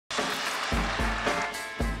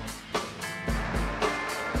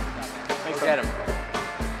Get him.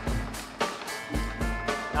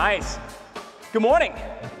 Nice. Good morning.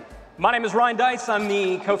 My name is Ryan Deiss. I'm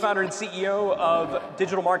the co-founder and CEO of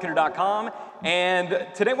digitalmarketer.com. And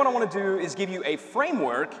today what I want to do is give you a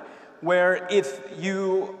framework where if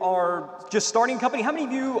you are just starting a company, how many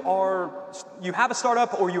of you have a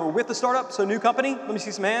startup or you are with a startup, so new company? Let me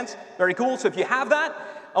see some hands. Very cool. So if you have that,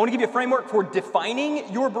 I want to give you a framework for defining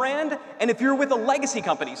your brand. And if you're with a legacy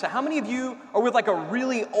company, so how many of you are with like a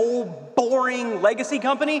really old, boring legacy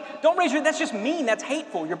company? Don't raise your hand. That's just mean. That's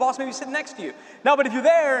hateful. Your boss may be sitting next to you. No, but if you're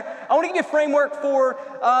there, I want to give you a framework for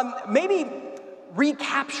maybe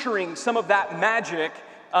recapturing some of that magic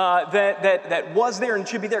that was there and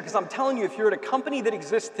should be there. Because I'm telling you, if you're at a company that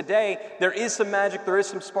exists today, there is some magic, there is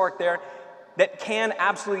some spark there that can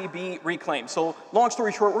absolutely be reclaimed. So long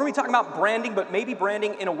story short, we're going to be talking about branding, but maybe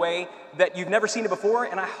branding in a way that you've never seen it before.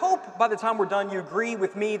 And I hope by the time we're done, you agree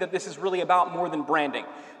with me that this is really about more than branding.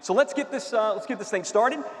 So let's get this thing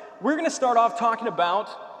started. We're going to start off talking about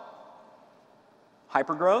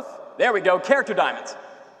hypergrowth. There we go, character diamonds.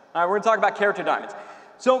 All right, we're going to talk about character diamonds.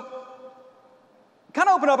 So kind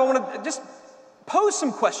of open up, I want to just pose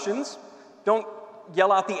some questions. Don't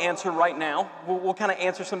yell out the answer right now. We'll kind of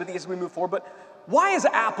answer some of these as we move forward. But why is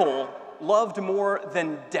Apple loved more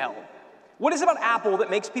than Dell? What is it about Apple that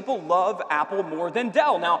makes people love Apple more than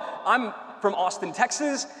Dell? Now, I'm from Austin,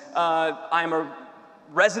 Texas. I'm a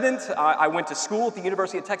resident. I went to school at the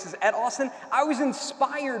University of Texas at Austin. I was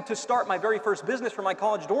inspired to start my very first business from my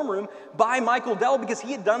college dorm room by Michael Dell because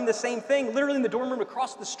he had done the same thing literally in the dorm room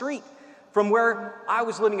across the street from where I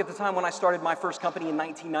was living at the time when I started my first company in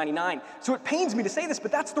 1999. So it pains me to say this, but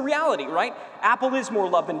that's the reality, right? Apple is more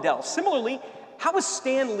loved than Dell. Similarly, how was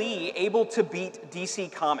Stan Lee able to beat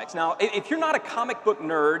DC Comics? Now, if you're not a comic book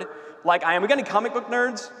nerd like I am, we got any comic book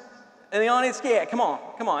nerds in the audience? Yeah, come on.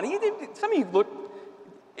 Some of you look,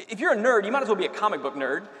 if you're a nerd, you might as well be a comic book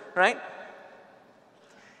nerd, right?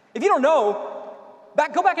 If you don't know,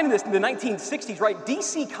 go back into the 1960s, right?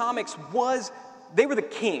 DC Comics they were the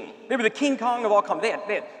king. They were the King Kong of all comics.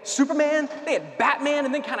 They had Superman, they had Batman,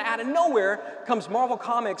 and then kind of out of nowhere comes Marvel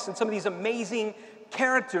Comics and some of these amazing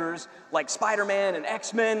characters like Spider-Man and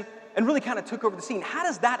X-Men and really kind of took over the scene. How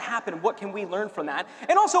does that happen? What can we learn from that?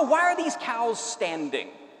 And also, why are these cows standing?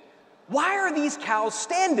 Why are these cows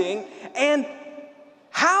standing? And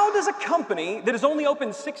how does a company that is only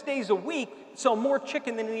open 6 days a week sell more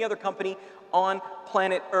chicken than any other company on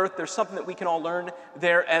planet Earth? There's something that we can all learn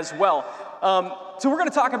there as well. So we're going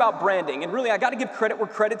to talk about branding. And really, I got to give credit where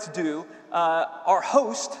credit's due. Our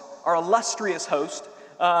host, our illustrious host,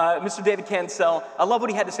 Mr. David Cancel, I love what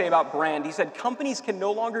he had to say about brand. He said, companies can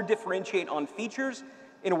no longer differentiate on features.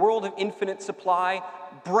 In a world of infinite supply,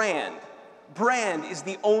 Brand is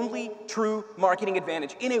the only true marketing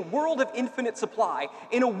advantage. In a world of infinite supply,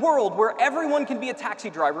 in a world where everyone can be a taxi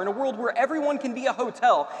driver, in a world where everyone can be a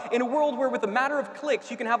hotel, in a world where with a matter of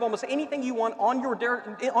clicks you can have almost anything you want on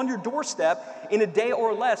your doorstep in a day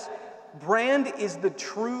or less, brand is the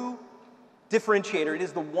true differentiator. It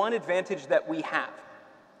is the one advantage that we have.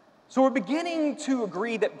 So we're beginning to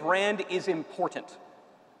agree that brand is important.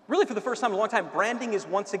 Really, for the first time in a long time, branding is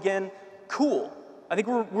once again cool. I think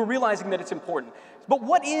we're realizing that it's important. But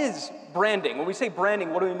what is branding? When we say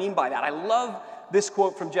branding, what do we mean by that? I love this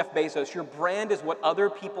quote from Jeff Bezos. Your brand is what other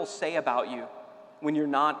people say about you when you're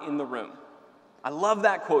not in the room. I love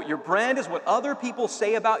that quote. Your brand is what other people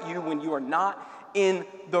say about you when you are not in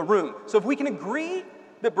the room. So if we can agree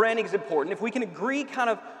that branding is important, if we can agree kind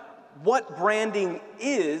of what branding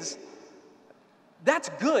is, that's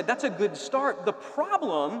good. That's a good start. The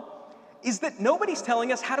problem is that nobody's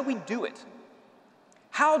telling us how do we do it.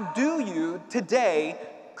 How do you today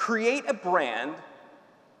create a brand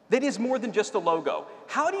that is more than just a logo?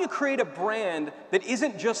 How do you create a brand that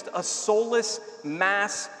isn't just a soulless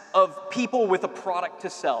mass of people with a product to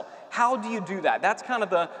sell? How do you do that? That's kind of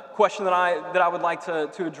the question that I would like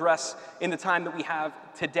to address in the time that we have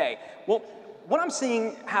today. Well, what I'm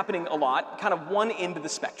seeing happening a lot, kind of one end of the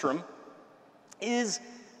spectrum, is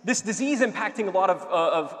this disease impacting a lot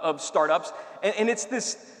of startups, and it's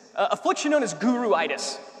this affliction known as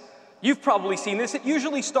guru-itis. You've probably seen this. It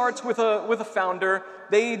usually starts with a founder.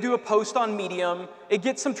 They do a post on Medium. It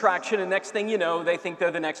gets some traction, and next thing you know, they think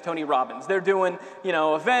they're the next Tony Robbins. They're doing,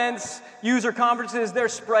 events, user conferences. They're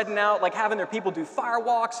spreading out, like having their people do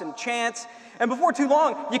firewalks and chants. And before too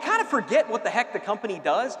long, you kind of forget what the heck the company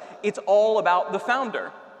does. It's all about the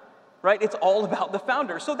founder, right? It's all about the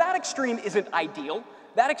founder. So that extreme isn't ideal.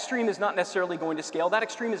 That extreme is not necessarily going to scale. That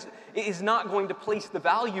extreme is not going to place the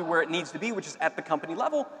value where it needs to be, which is at the company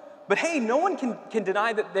level. But hey, no one can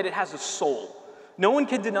deny that it has a soul. No one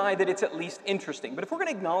can deny that it's at least interesting. But if we're going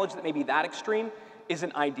to acknowledge that maybe that extreme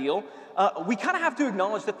isn't ideal, we kind of have to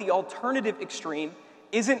acknowledge that the alternative extreme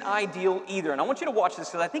isn't ideal either. And I want you to watch this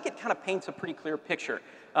because I think it kind of paints a pretty clear picture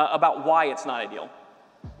about why it's not ideal.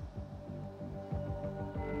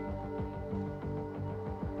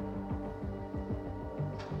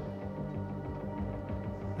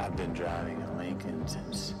 I've been driving a Lincoln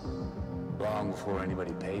since long before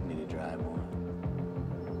anybody paid me to drive one.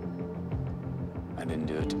 I didn't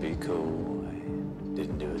do it to be cool. I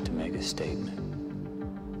didn't do it to make a statement.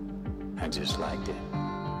 I just liked it.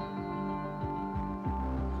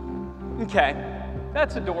 Okay,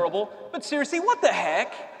 that's adorable. But seriously, what the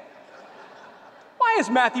heck? Why is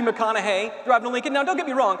Matthew McConaughey driving a Lincoln? Now, don't get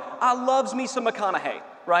me wrong. I loves me some McConaughey,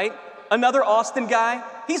 right? Another Austin guy.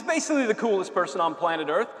 He's basically the coolest person on planet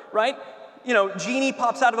Earth, right? You know, genie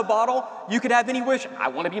pops out of a bottle. You could have any wish. I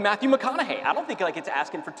want to be Matthew McConaughey. I don't think like it's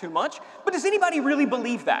asking for too much. But does anybody really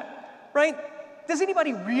believe that, right? Does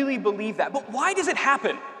anybody really believe that? But why does it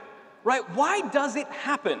happen, right? Why does it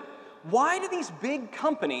happen? Why do these big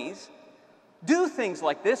companies do things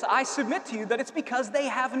like this? I submit to you that it's because they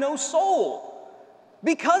have no soul.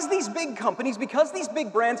 Because these big companies, because these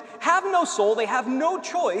big brands have no soul, they have no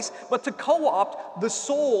choice but to co-opt the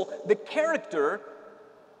soul, the character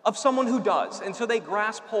of someone who does. And so they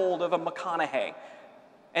grasp hold of a McConaughey.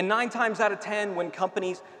 And 9 times out of 10, when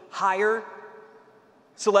companies hire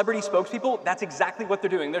celebrity spokespeople, that's exactly what they're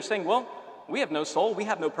doing. They're saying, well, we have no soul, we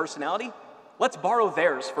have no personality. Let's borrow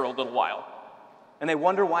theirs for a little while. And they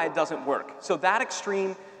wonder why it doesn't work. So that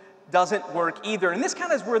extreme doesn't work either. And this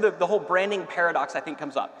kind of is where the whole branding paradox, I think,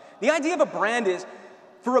 comes up. The idea of a brand is,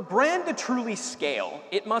 for a brand to truly scale,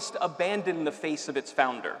 it must abandon the face of its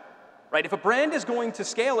founder, right? If a brand is going to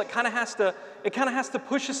scale, it kind of has to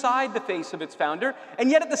push aside the face of its founder. And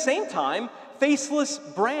yet at the same time, faceless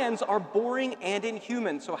brands are boring and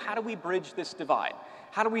inhuman. So how do we bridge this divide?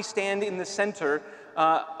 How do we stand in the center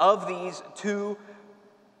of these two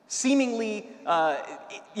seemingly,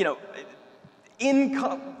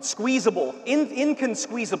 inconsqueezable,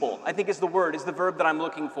 I think is the verb that I'm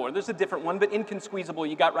looking for. There's a different one, but inconsqueezable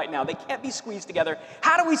you got right now. They can't be squeezed together.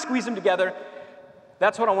 How do we squeeze them together?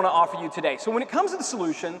 That's what I want to offer you today. So when it comes to the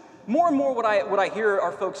solution, more and more what I hear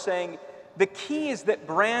are folks saying, the key is that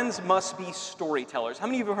brands must be storytellers. How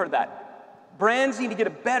many of you have heard that? Brands need to get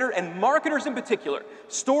a better, and marketers in particular,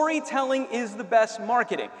 storytelling is the best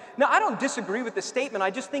marketing. Now, I don't disagree with the statement.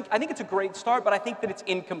 I think it's a great start, but I think that it's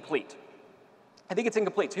incomplete. I think it's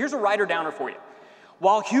incomplete. So here's a writer downer for you.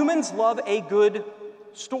 While humans love a good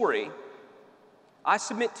story, I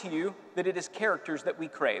submit to you that it is characters that we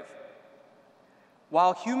crave.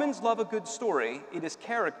 While humans love a good story, it is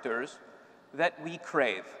characters that we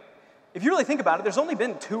crave. If you really think about it, there's only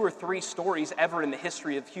been 2 or 3 stories ever in the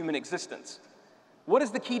history of human existence. What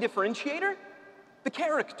is the key differentiator? The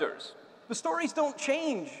characters. The stories don't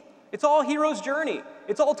change. It's all hero's journey.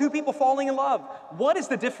 It's all 2 people falling in love. What is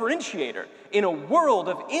the differentiator? In a world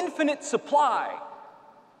of infinite supply,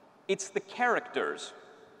 it's the characters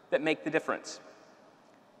that make the difference.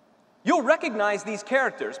 You'll recognize these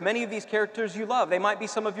characters. Many of these characters you love. They might be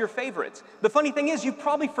some of your favorites. The funny thing is, you've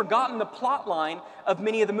probably forgotten the plot line of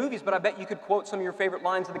many of the movies, but I bet you could quote some of your favorite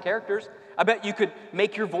lines of the characters. I bet you could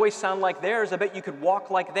make your voice sound like theirs. I bet you could walk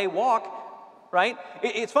like they walk, right?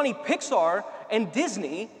 It's funny, Pixar and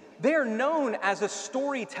Disney, they're known as a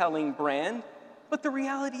storytelling brand, but the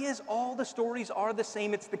reality is all the stories are the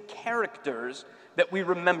same. It's the characters that we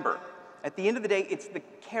remember. At the end of the day, it's the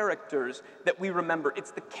characters that we remember.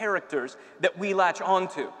 It's the characters that we latch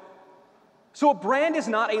onto. So a brand is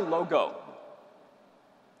not a logo.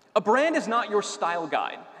 A brand is not your style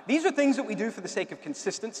guide. These are things that we do for the sake of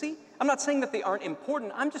consistency. I'm not saying that they aren't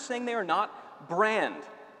important. I'm just saying they are not brand.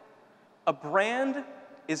 A brand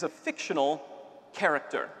is a fictional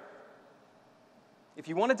character. If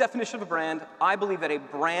you want a definition of a brand, I believe that a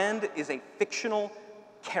brand is a fictional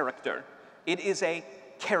character. It is a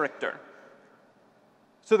character.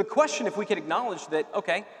 So the question, if we could acknowledge that,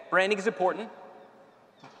 okay, branding is important,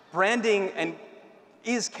 branding and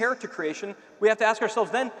is character creation, we have to ask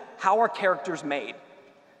ourselves then, how are characters made?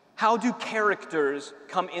 How do characters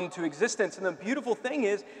come into existence? And the beautiful thing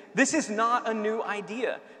is, this is not a new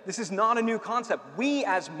idea. This is not a new concept. We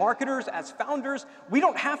as marketers, as founders, we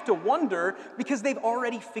don't have to wonder because they've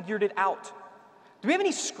already figured it out. Do we have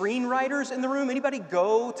any screenwriters in the room? Anybody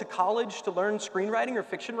go to college to learn screenwriting or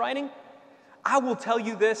fiction writing? I will tell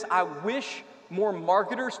you this, I wish more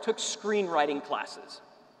marketers took screenwriting classes.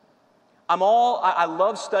 I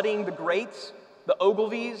love studying the greats, the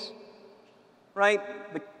Ogilvies, right?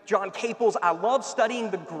 The John Caples. I love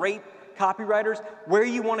studying the great copywriters, where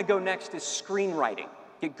you want to go next is screenwriting.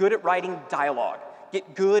 Get good at writing dialogue.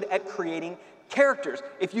 Get good at creating characters.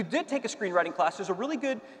 If you did take a screenwriting class, there's a really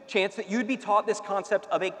good chance that you'd be taught this concept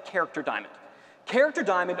of a character diamond. Character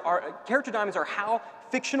diamonds are how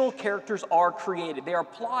fictional characters are created. They are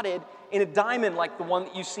plotted in a diamond like the one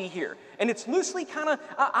that you see here. And it's loosely kind of,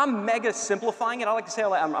 I'm mega simplifying it. I like to say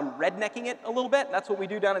I'm rednecking it a little bit. That's what we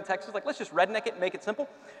do down in Texas. Like, let's just redneck it and make it simple.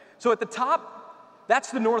 So at the top,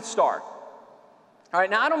 that's the North Star. All right,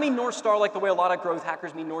 now I don't mean North Star like the way a lot of growth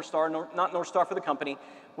hackers mean North Star, not North Star for the company.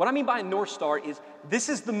 What I mean by North Star is this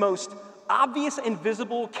is the most obvious and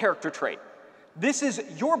visible character trait. This is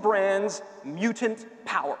your brand's mutant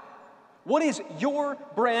power. What is your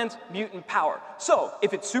brand's mutant power? So,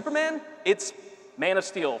 if it's Superman, it's Man of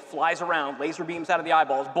Steel, flies around, laser beams out of the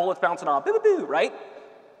eyeballs, bullets bouncing off, boo-boo-boo, right?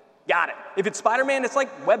 Got it. If it's Spider-Man, it's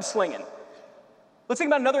like web slinging. Let's think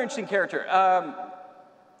about another interesting character.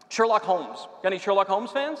 Sherlock Holmes. Got any Sherlock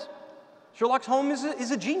Holmes fans? Sherlock Holmes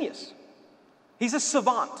is a genius. He's a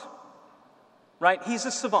savant, right? He's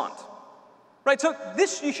a savant. Right, so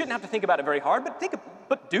this, you shouldn't have to think about it very hard,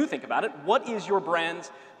 but do think about it. What is your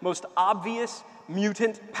brand's most obvious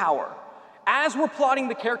mutant power? As we're plotting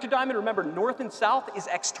the character diamond, remember, north and south is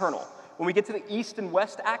external. When we get to the east and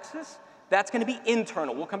west axis, that's going to be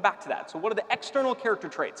internal. We'll come back to that. So what are the external character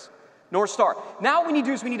traits? North Star. Now what we need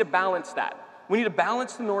to do is we need to balance that. We need to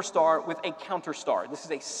balance the North Star with a counter star. This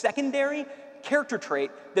is a secondary character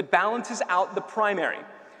trait that balances out the primary.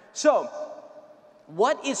 So,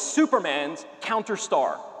 what is Superman's counter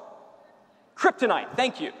star? Kryptonite,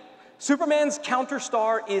 thank you. Superman's counter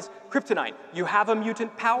star is kryptonite. You have a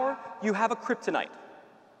mutant power, you have a kryptonite.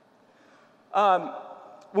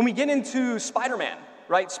 When we get into Spider-Man,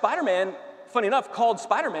 right? Spider-Man, funny enough, called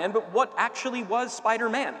Spider-Man, but what actually was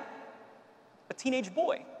Spider-Man? A teenage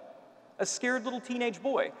boy. A scared little teenage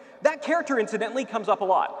boy. That character, incidentally, comes up a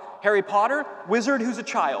lot. Harry Potter, wizard who's a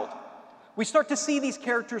child. We start to see these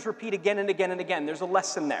characters repeat again and again and again. There's a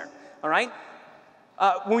lesson there, all right?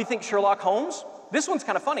 When we think Sherlock Holmes, this one's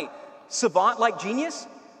kind of funny. Savant-like genius,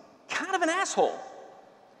 kind of an asshole,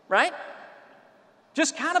 right?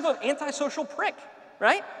 Just kind of an antisocial prick,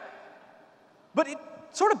 right? But it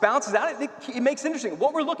sort of balances out. It makes it interesting.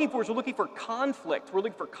 What we're looking for is we're looking for conflict. We're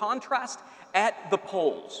looking for contrast at the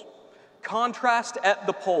poles. Contrast at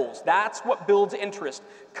the poles. That's what builds interest.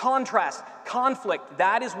 Contrast, conflict,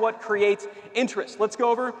 that is what creates interest. Let's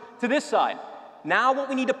go over to this side. Now what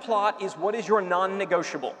we need to plot is what is your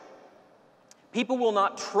non-negotiable. People will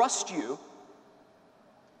not trust you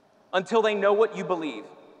until they know what you believe.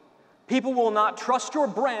 People will not trust your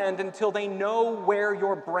brand until they know where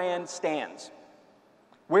your brand stands.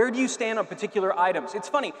 Where do you stand on particular items? It's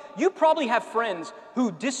funny, you probably have friends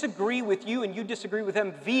who disagree with you and you disagree with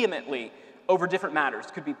them vehemently over different matters.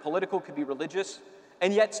 It could be political, could be religious,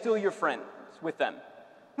 and yet still you're friends with them.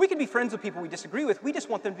 We can be friends with people we disagree with, we just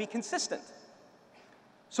want them to be consistent.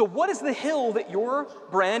 So what is the hill that your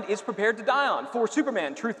brand is prepared to die on? For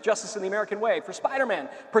Superman, truth, justice, and the American way. For Spider-Man,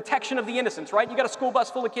 protection of the innocents, right? You got a school bus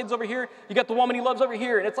full of kids over here, you got the woman he loves over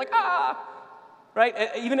here, and it's like, right?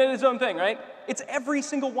 Even in his own thing, right? It's every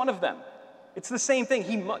single one of them. It's the same thing.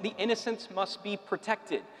 The innocents must be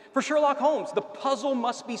protected. For Sherlock Holmes, the puzzle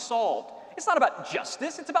must be solved. It's not about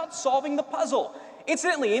justice, it's about solving the puzzle.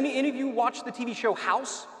 Incidentally, any of you watched the TV show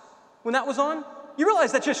House when that was on? You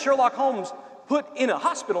realize that's just Sherlock Holmes put in a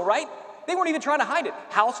hospital, right? They weren't even trying to hide it.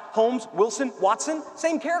 House, Holmes, Wilson, Watson,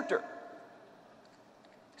 same character.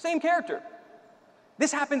 Same character.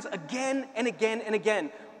 This happens again and again and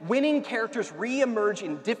again. Winning characters re-emerge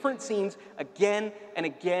in different scenes again and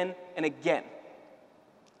again and again.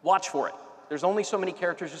 Watch for it. There's only so many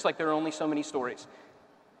characters, just like there are only so many stories.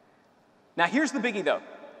 Now here's the biggie though.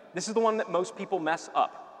 This is the one that most people mess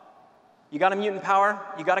up. You got a mutant power,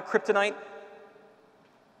 you got a kryptonite,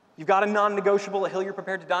 you've got a non-negotiable, a hill you're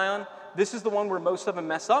prepared to die on. This is the one where most of them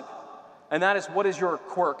mess up, and that is what is your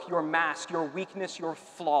quirk, your mask, your weakness, your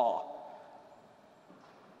flaw.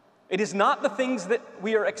 It is not the things that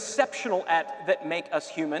we are exceptional at that make us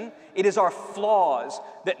human. It is our flaws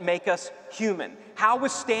that make us human. How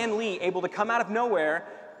was Stan Lee able to come out of nowhere,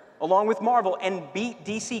 along with Marvel, and beat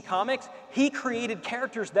DC Comics? He created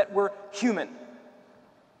characters that were human.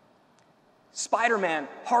 Spider-Man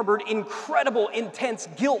harbored incredible, intense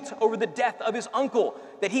guilt over the death of his uncle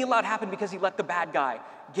that he allowed happen because he let the bad guy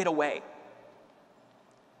get away.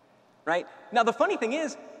 Right? Now, the funny thing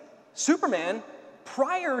is, Superman,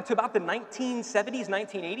 prior to about the 1970s,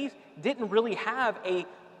 1980s, didn't really have a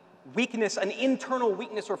weakness, an internal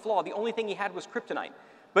weakness or flaw. The only thing he had was kryptonite.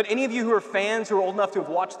 But any of you who are fans who are old enough to have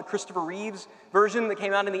watched the Christopher Reeves version that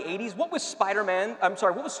came out in the 80s, what was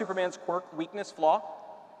what was Superman's quirk, weakness, flaw? Do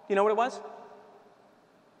you know what it was?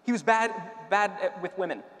 He was bad with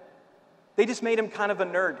women. They just made him kind of a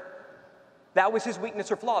nerd. That was his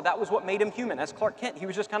weakness or flaw. That was what made him human. As Clark Kent, he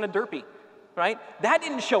was just kind of derpy, right? That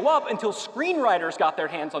didn't show up until screenwriters got their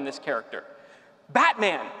hands on this character.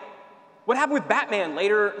 Batman. What happened with Batman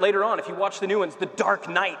later on? If you watch the new ones, The Dark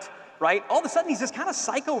Knight, right? All of a sudden, he's this kind of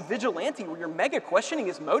psycho vigilante where you're mega questioning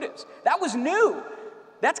his motives. That was new.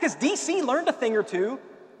 That's because DC learned a thing or two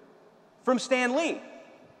from Stan Lee.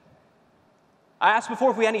 I asked before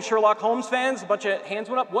if we had any Sherlock Holmes fans. A bunch of hands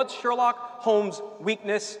went up. What's Sherlock Holmes'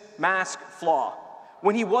 weakness, mask, flaw?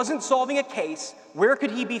 When he wasn't solving a case, where could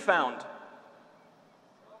he be found?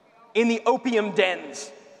 In the opium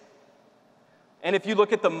dens. And if you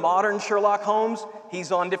look at the modern Sherlock Holmes,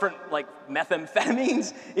 he's on different, like,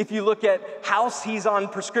 methamphetamines. If you look at House, he's on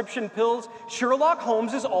prescription pills. Sherlock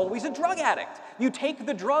Holmes is always a drug addict. You take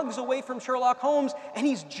the drugs away from Sherlock Holmes, and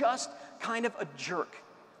he's just kind of a jerk.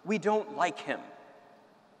 We don't like him.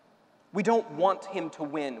 We don't want him to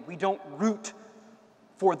win. We don't root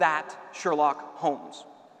for that Sherlock Holmes.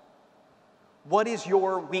 What is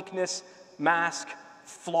your weakness, mask,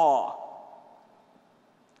 flaw?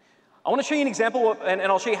 I want to show you an example, and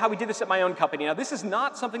I'll show you how we did this at my own company. Now, this is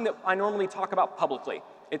not something that I normally talk about publicly.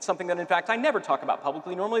 It's something that, in fact, I never talk about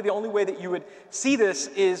publicly. Normally, the only way that you would see this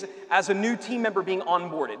is as a new team member being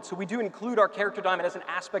onboarded. So we do include our character diamond as an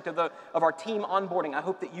aspect of our team onboarding. I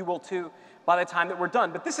hope that you will, too, by the time that we're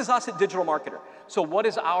done. But this is us at Digital Marketer. So what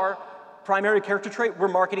is our primary character trait? We're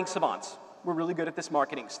marketing savants. We're really good at this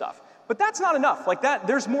marketing stuff. But that's not enough. Like that,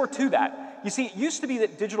 there's more to that. You see, it used to be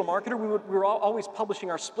that Digital Marketer, we were always publishing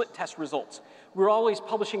our split test results. We were always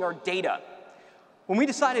publishing our data. When we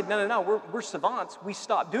decided, no, we're savants, we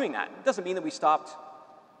stopped doing that. It doesn't mean that we stopped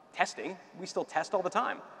testing. We still test all the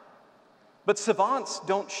time. But savants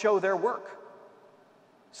don't show their work.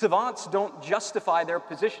 Savants don't justify their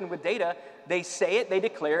position with data. They say it, they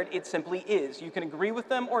declare it, it simply is. You can agree with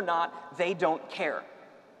them or not, they don't care.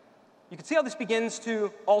 You can see how this begins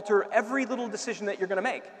to alter every little decision that you're going to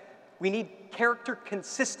make. We need character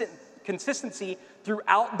consistency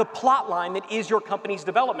throughout the plot line that is your company's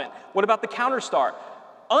development. What about the counterstar?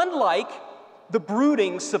 Unlike the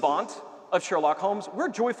brooding savant of Sherlock Holmes, we're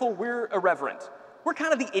joyful, we're irreverent. We're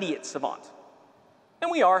kind of the idiot savant.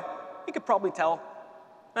 And we are. You could probably tell,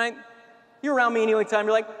 right? You're around me any time,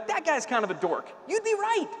 you're like, that guy's kind of a dork. You'd be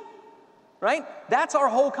right, right? That's our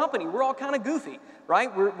whole company. We're all kind of goofy,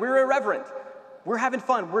 right? We're irreverent. We're having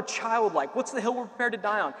fun. We're childlike. What's the hill we're prepared to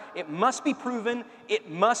die on? It must be proven. It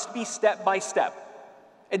must be step by step.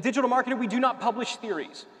 At Digital Marketer, we do not publish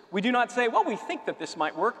theories. We do not say, well, we think that this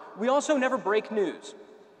might work. We also never break news.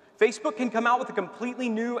 Facebook can come out with a completely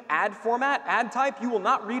new ad format, ad type. You will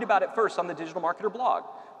not read about it first on the Digital Marketer blog.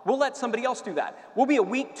 We'll let somebody else do that. We'll be a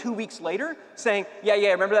week, 2 weeks later saying, yeah,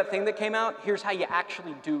 remember that thing that came out? Here's how you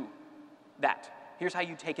actually do that. Here's how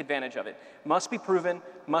you take advantage of it. Must be proven,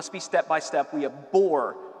 must be step by step. We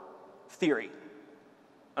abhor theory,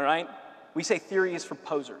 all right? We say theory is for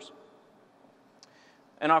posers.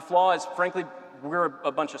 And our flaw is, frankly, we're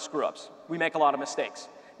a bunch of screw-ups. We make a lot of mistakes.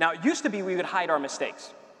 Now, it used to be we would hide our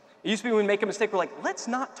mistakes. It used to be when we make a mistake, we're like, let's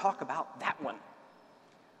not talk about that one.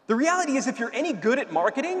 The reality is if you're any good at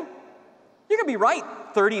marketing, you're going to be right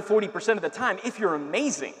 30, 40% of the time if you're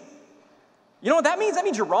amazing. You know what that means? That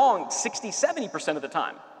means you're wrong 60, 70% of the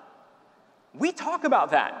time. We talk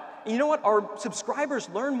about that. And you know what? Our subscribers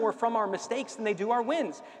learn more from our mistakes than they do our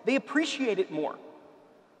wins. They appreciate it more.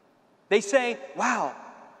 They say, wow,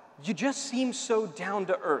 you just seem so down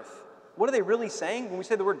to earth. What are they really saying when we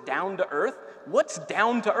say the word down to earth? What's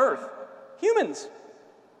down to earth? Humans.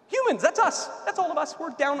 Humans, that's us. That's all of us. We're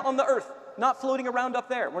down on the earth, not floating around up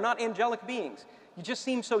there. We're not angelic beings. You just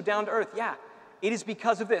seem so down to earth. Yeah, it is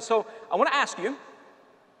because of this. So I want to ask you,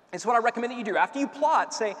 it's what I recommend that you do. After you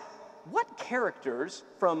plot, say, what characters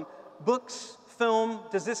from books, film,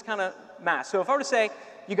 does this kind of match? So if I were to say,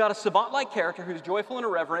 you got a savant-like character who's joyful and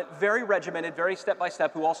irreverent, very regimented, very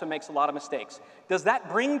step-by-step, who also makes a lot of mistakes. Does that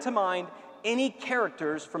bring to mind any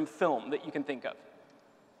characters from film that you can think of?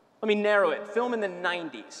 Let me narrow it. Film in the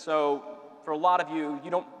 90s. So for a lot of you,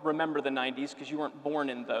 you don't remember the 90s because you weren't born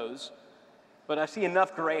in those. But I see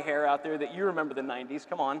enough gray hair out there that you remember the 90s.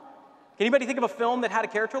 Come on. Can anybody think of a film that had a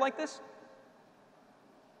character like this?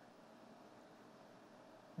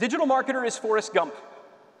 Digital Marketer is Forrest Gump.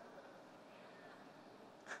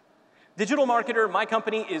 Digital Marketer, my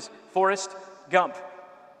company, is Forrest Gump.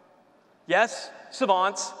 Yes,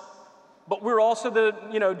 savants, but we're also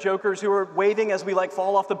the, jokers who are waving as we like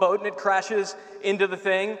fall off the boat and it crashes into the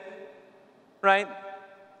thing, right?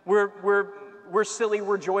 We're silly,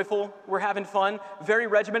 we're joyful, we're having fun. Very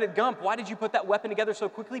regimented. Gump, why did you put that weapon together so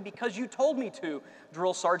quickly? Because you told me to,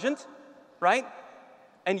 drill sergeant, right?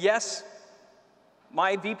 And yes,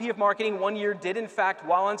 my VP of marketing one year did in fact,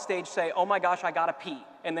 while on stage, say, oh my gosh, I gotta pee,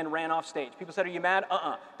 and then ran off stage. People said, are you mad?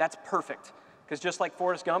 That's perfect. Because just like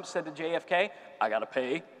Forrest Gump said to JFK, I gotta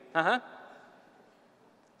pee.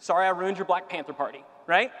 Sorry I ruined your Black Panther party,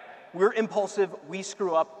 right? We're impulsive, we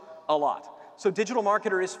screw up a lot. So digital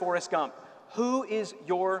marketer is Forrest Gump. Who is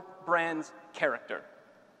your brand's character?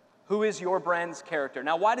 Who is your brand's character?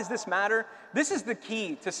 Now, why does this matter? This is the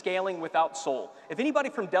key to scaling without soul. If anybody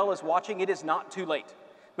from Dell is watching, it is not too late.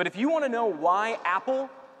 But if you want to know why Apple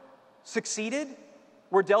succeeded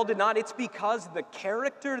where Dell did not, it's because the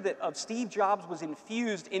character of Steve Jobs was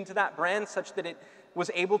infused into that brand such that it was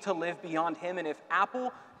able to live beyond him. And if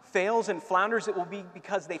Apple fails and flounders, it will be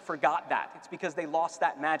because they forgot that. It's because they lost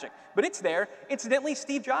that magic. But it's there. Incidentally,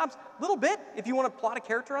 Steve Jobs, a little bit, if you want to plot a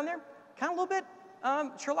character on there, kind of a little bit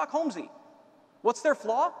Sherlock Holmesy. What's their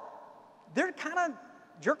flaw? They're kind of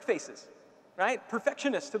jerk faces, right?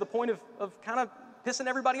 Perfectionists to the point of kind of pissing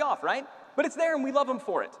everybody off, right? But it's there and we love them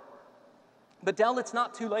for it. But Dell, it's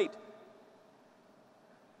not too late.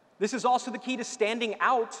 This is also the key to standing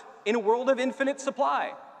out in a world of infinite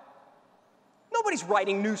supply. Nobody's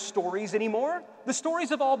writing new stories anymore. The stories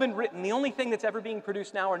have all been written. The only thing that's ever being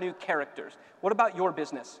produced now are new characters. What about your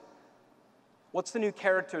business? What's the new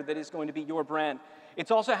character that is going to be your brand? It's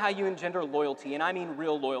also how you engender loyalty, and I mean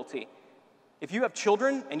real loyalty. If you have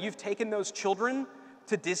children and you've taken those children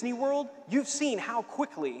to Disney World, you've seen how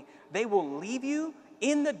quickly they will leave you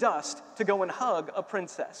in the dust to go and hug a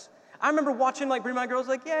princess. I remember watching, bring my girls,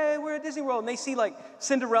 yay, we're at Disney World, and they see,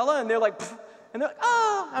 Cinderella, and they're like, pfft, and they're like,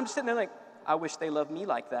 oh, I'm just sitting there like, I wish they loved me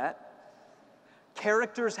like that.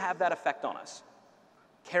 Characters have that effect on us.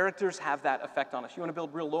 Characters have that effect on us. You want to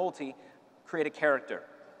build real loyalty, create a character.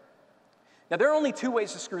 Now, there are only two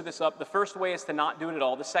ways to screw this up. The first way is to not do it at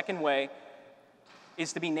all. The second way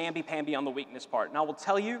is to be namby-pamby on the weakness part. And I will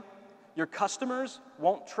tell you, your customers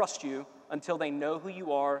won't trust you until they know who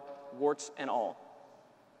you are, warts and all.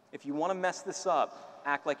 If you want to mess this up,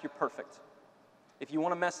 act like you're perfect. If you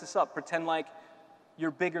want to mess this up, pretend like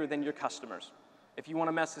you're bigger than your customers. If you want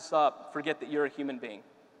to mess this up, forget that you're a human being.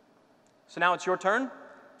 So now it's your turn.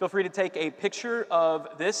 Feel free to take a picture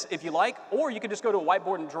of this if you like, or you could just go to a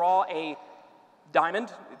whiteboard and draw a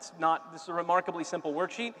diamond. This is a remarkably simple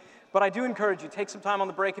worksheet, but I do encourage you, take some time on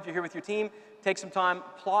the break if you're here with your team, take some time,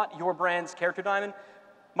 plot your brand's character diamond.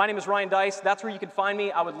 My name is Ryan Deiss. That's where you can find me.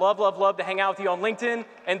 I would love, love, love to hang out with you on LinkedIn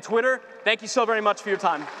and Twitter. Thank you so very much for your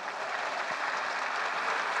time.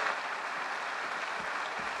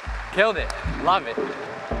 Killed it. Love it.